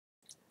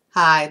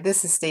Hi,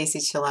 this is Stacey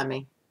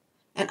Chillemi,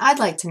 and I'd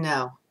like to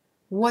know,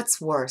 what's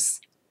worse,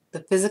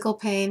 the physical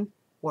pain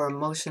or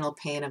emotional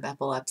pain of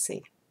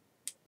epilepsy?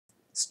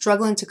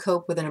 Struggling to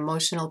cope with an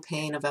emotional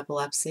pain of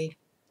epilepsy,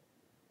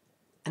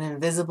 an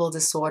invisible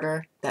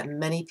disorder that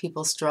many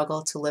people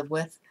struggle to live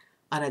with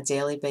on a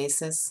daily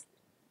basis?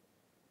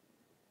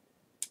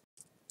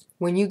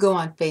 When you go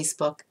on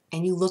Facebook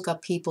and you look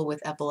up people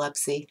with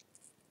epilepsy,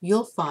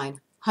 you'll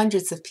find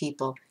hundreds of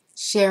people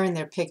sharing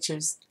their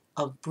pictures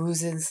of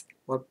bruises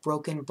or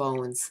broken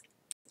bones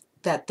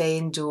that they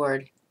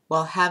endured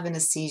while having a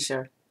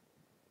seizure,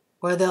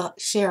 or they'll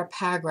share a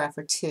paragraph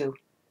or two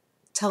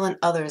telling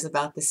others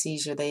about the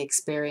seizure they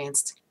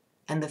experienced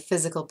and the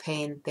physical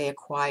pain they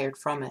acquired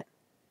from it.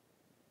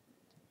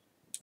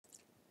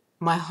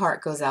 My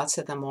heart goes out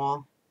to them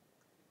all,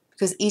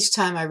 because each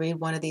time I read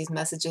one of these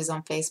messages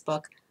on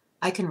Facebook,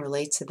 I can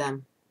relate to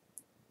them,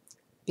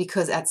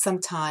 because at some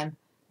time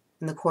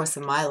in the course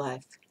of my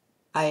life,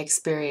 I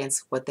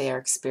experienced what they are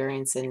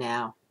experiencing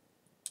now.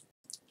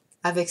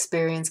 I've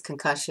experienced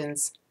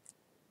concussions,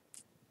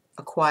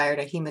 acquired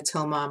a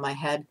hematoma on my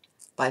head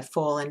by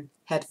falling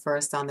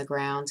headfirst on the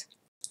ground.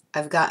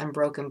 I've gotten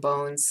broken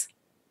bones.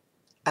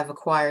 I've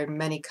acquired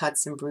many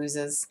cuts and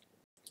bruises.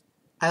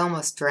 I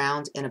almost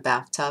drowned in a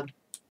bathtub.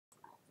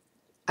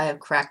 I have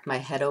cracked my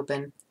head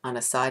open on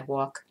a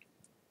sidewalk.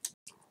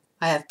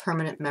 I have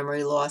permanent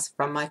memory loss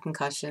from my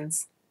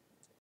concussions.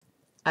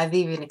 I've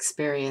even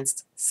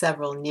experienced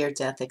several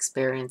near-death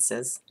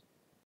experiences.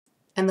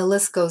 And the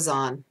list goes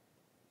on,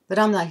 but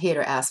I'm not here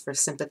to ask for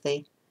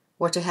sympathy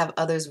or to have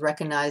others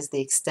recognize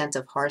the extent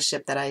of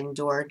hardship that I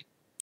endured,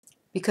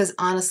 because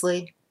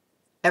honestly,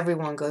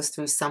 everyone goes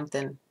through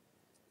something.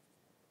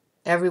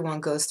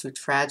 Everyone goes through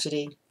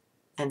tragedy,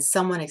 and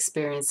someone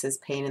experiences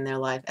pain in their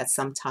life at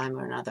some time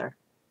or another.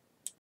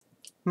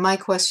 My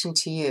question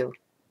to you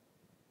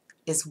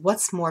is,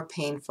 what's more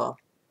painful,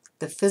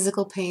 the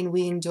physical pain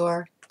we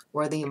endure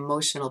or the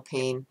emotional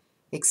pain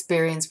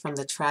experienced from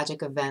the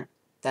tragic event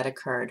that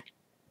occurred?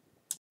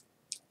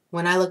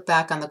 When I look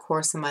back on the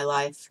course of my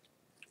life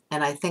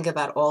and I think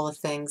about all the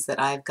things that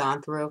I've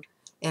gone through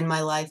in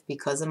my life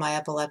because of my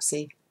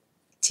epilepsy,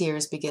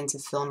 tears begin to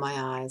fill my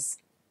eyes.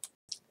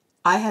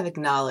 I have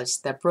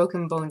acknowledged that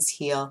broken bones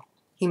heal,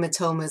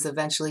 hematomas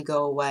eventually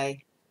go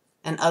away,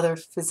 and other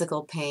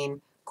physical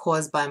pain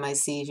caused by my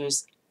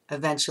seizures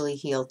eventually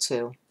heal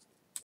too.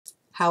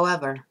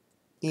 However,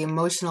 the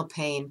emotional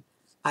pain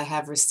I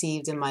have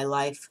received in my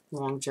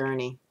lifelong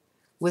journey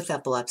with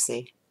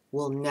epilepsy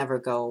will never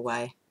go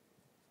away.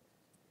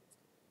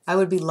 I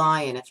would be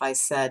lying if I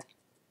said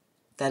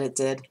that it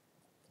did.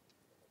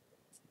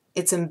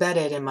 It's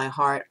embedded in my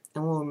heart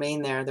and will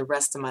remain there the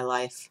rest of my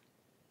life.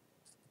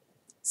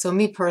 So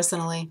me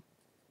personally,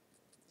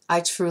 I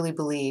truly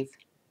believe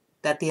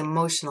that the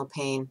emotional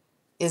pain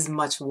is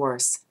much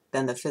worse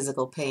than the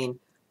physical pain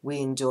we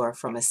endure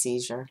from a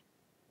seizure.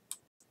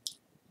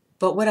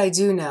 But what I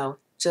do know,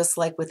 just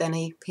like with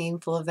any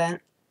painful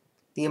event,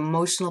 the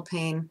emotional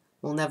pain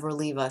will never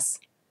leave us.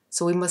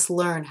 So we must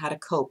learn how to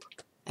cope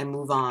and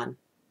move on.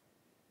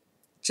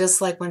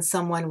 Just like when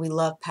someone we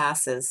love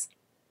passes,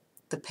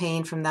 the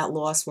pain from that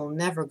loss will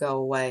never go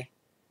away.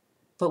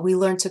 But we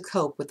learn to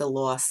cope with the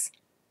loss,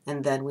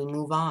 and then we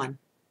move on.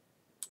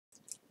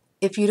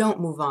 If you don't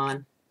move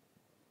on,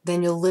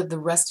 then you'll live the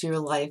rest of your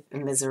life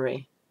in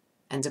misery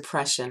and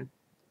depression,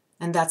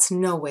 and that's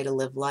no way to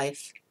live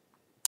life.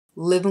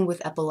 Living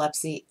with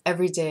epilepsy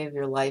every day of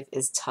your life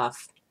is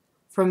tough.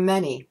 For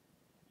many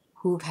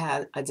who've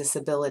had a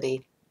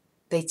disability,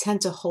 they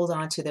tend to hold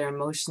on to their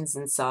emotions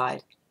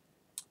inside.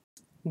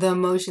 The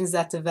emotions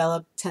that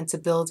develop tend to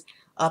build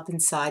up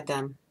inside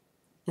them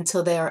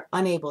until they are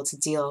unable to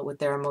deal with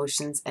their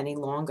emotions any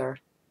longer.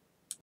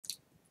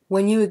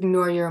 When you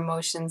ignore your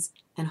emotions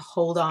and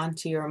hold on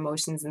to your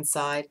emotions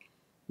inside,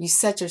 you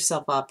set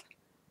yourself up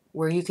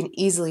where you can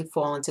easily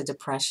fall into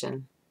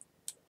depression.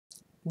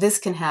 This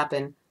can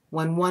happen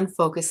when one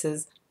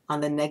focuses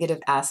on the negative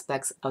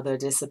aspects of their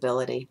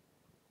disability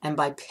and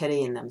by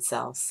pitying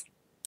themselves.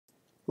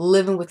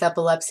 Living with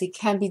epilepsy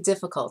can be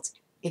difficult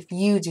if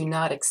you do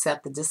not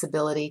accept the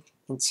disability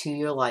into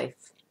your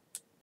life.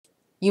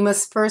 You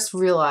must first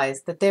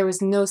realize that there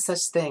is no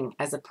such thing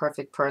as a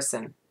perfect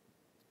person.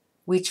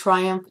 We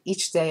triumph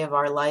each day of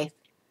our life,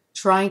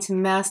 trying to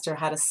master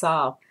how to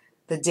solve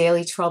the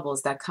daily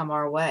troubles that come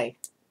our way,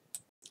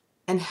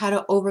 and how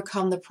to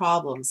overcome the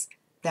problems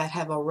that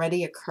have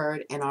already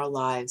occurred in our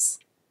lives.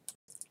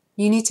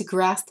 You need to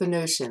grasp the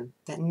notion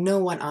that no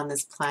one on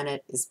this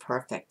planet is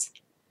perfect,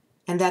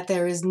 and that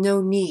there is no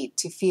need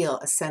to feel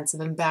a sense of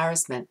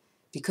embarrassment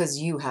because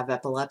you have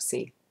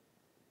epilepsy.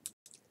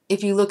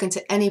 If you look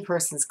into any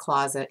person's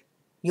closet,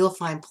 you'll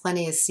find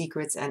plenty of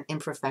secrets and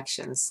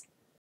imperfections.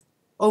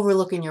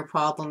 Overlooking your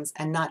problems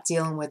and not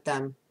dealing with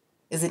them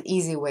is an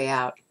easy way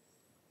out.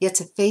 Yet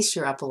to face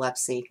your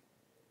epilepsy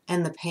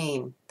and the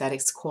pain that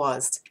it's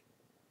caused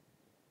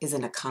is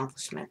an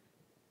accomplishment.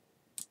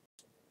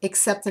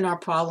 Accepting our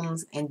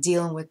problems and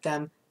dealing with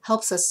them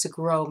helps us to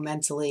grow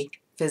mentally,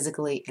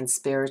 physically, and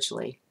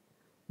spiritually.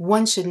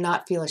 One should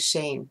not feel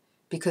ashamed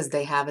because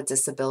they have a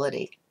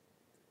disability.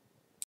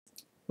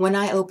 When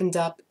I opened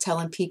up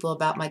telling people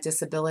about my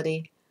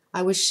disability,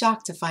 I was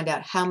shocked to find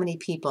out how many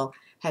people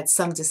had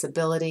some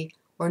disability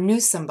or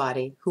knew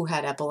somebody who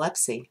had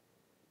epilepsy.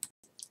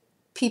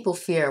 People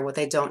fear what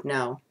they don't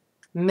know.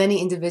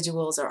 Many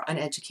individuals are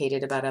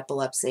uneducated about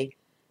epilepsy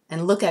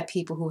and look at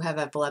people who have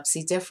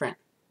epilepsy different.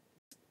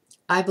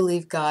 I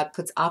believe God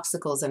puts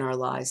obstacles in our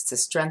lives to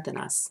strengthen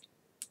us.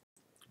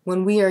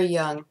 When we are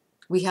young,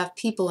 we have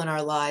people in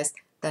our lives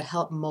that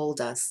help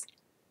mold us.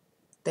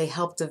 They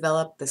help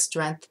develop the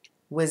strength,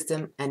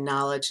 wisdom, and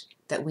knowledge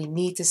that we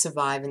need to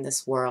survive in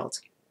this world.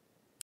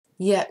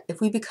 Yet,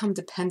 if we become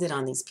dependent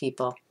on these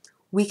people,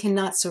 we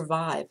cannot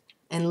survive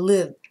and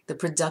live the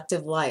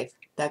productive life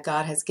that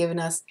God has given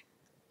us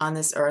on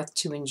this earth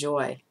to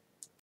enjoy.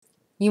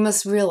 You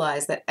must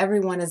realize that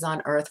everyone is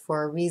on earth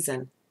for a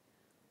reason.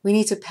 We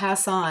need to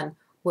pass on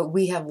what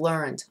we have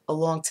learned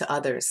along to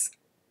others.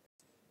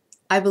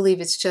 I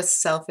believe it's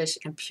just selfish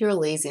and pure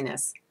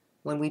laziness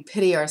when we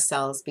pity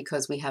ourselves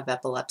because we have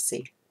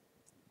epilepsy.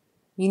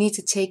 You need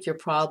to take your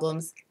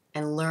problems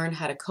and learn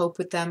how to cope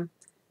with them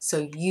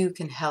so you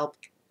can help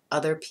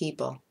other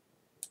people.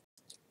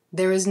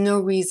 There is no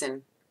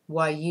reason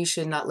why you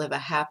should not live a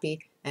happy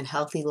and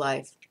healthy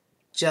life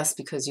just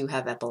because you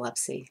have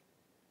epilepsy.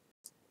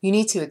 You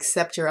need to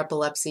accept your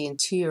epilepsy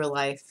into your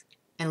life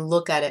and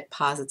look at it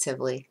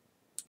positively.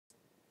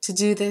 To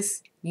do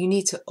this, you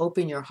need to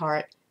open your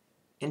heart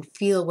and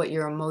feel what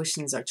your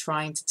emotions are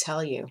trying to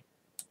tell you.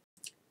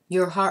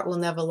 Your heart will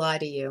never lie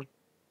to you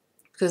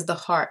because the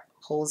heart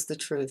holds the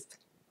truth.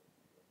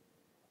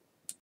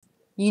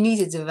 You need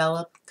to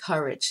develop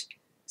courage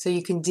so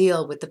you can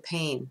deal with the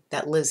pain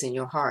that lives in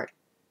your heart.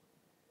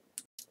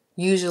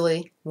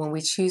 Usually, when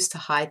we choose to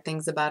hide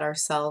things about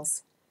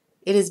ourselves,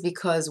 it is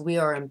because we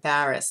are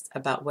embarrassed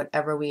about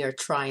whatever we are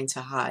trying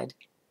to hide.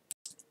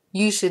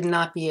 You should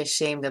not be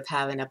ashamed of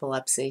having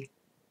epilepsy.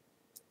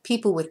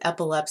 People with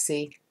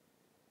epilepsy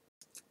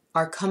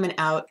are coming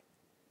out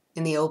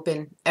in the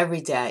open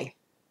every day.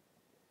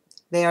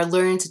 They are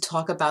learning to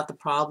talk about the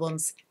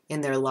problems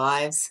in their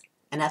lives,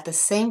 and at the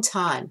same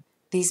time,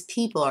 these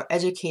people are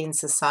educating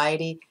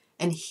society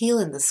and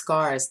healing the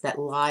scars that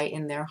lie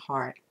in their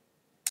heart.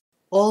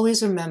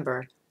 Always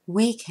remember,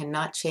 we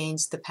cannot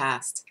change the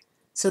past,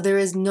 so there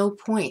is no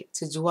point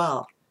to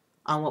dwell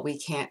on what we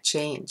can't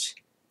change.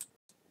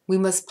 We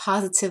must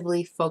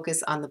positively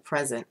focus on the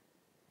present.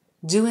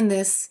 Doing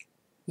this,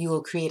 you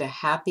will create a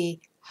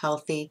happy,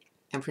 healthy,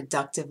 and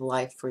productive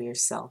life for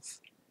yourself.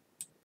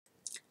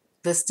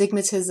 The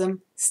stigmatism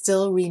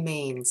still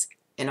remains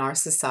in our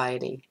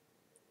society.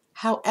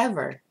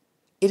 However,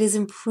 it is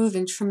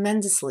improving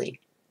tremendously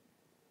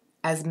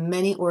as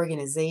many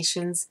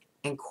organizations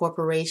and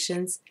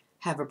corporations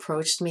have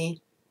approached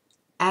me,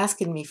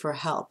 asking me for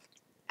help,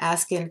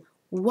 asking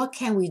what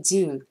can we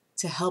do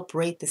to help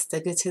break the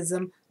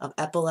stigmatism of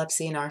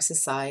epilepsy in our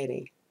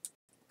society.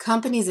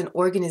 Companies and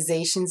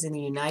organizations in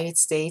the United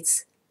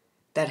States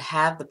that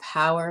have the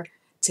power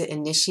to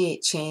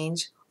initiate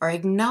change are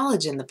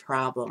acknowledging the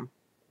problem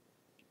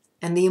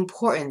and the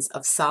importance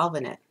of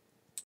solving it.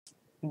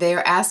 They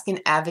are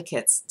asking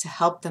advocates to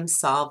help them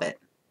solve it.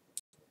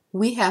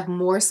 We have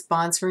more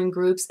sponsoring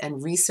groups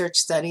and research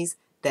studies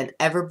than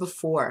ever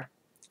before.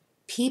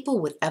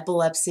 People with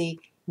epilepsy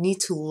need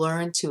to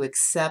learn to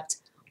accept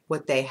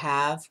what they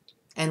have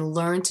and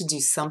learn to do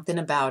something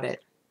about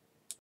it.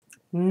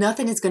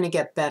 Nothing is going to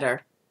get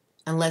better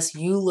unless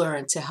you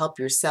learn to help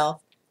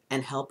yourself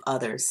and help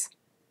others.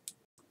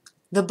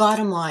 The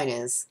bottom line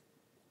is,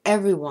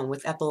 everyone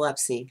with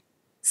epilepsy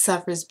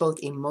suffers both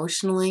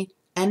emotionally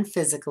and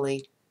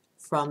physically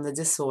from the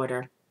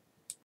disorder.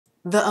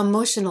 The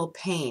emotional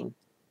pain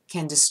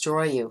can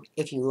destroy you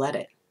if you let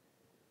it.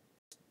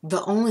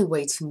 The only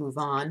way to move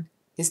on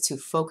is to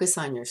focus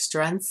on your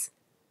strengths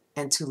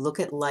and to look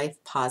at life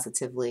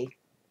positively.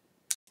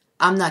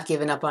 I'm not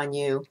giving up on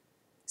you,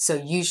 so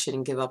you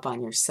shouldn't give up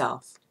on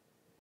yourself.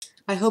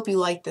 I hope you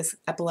liked this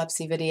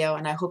epilepsy video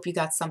and I hope you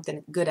got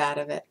something good out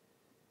of it.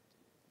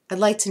 I'd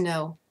like to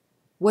know,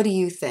 what do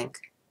you think?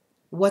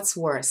 What's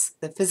worse,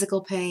 the physical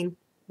pain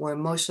or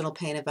emotional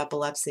pain of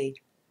epilepsy?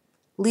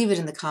 Leave it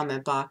in the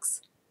comment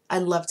box.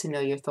 I'd love to know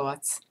your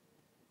thoughts.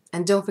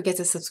 And don't forget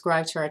to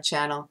subscribe to our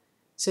channel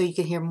so you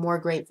can hear more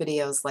great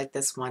videos like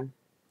this one.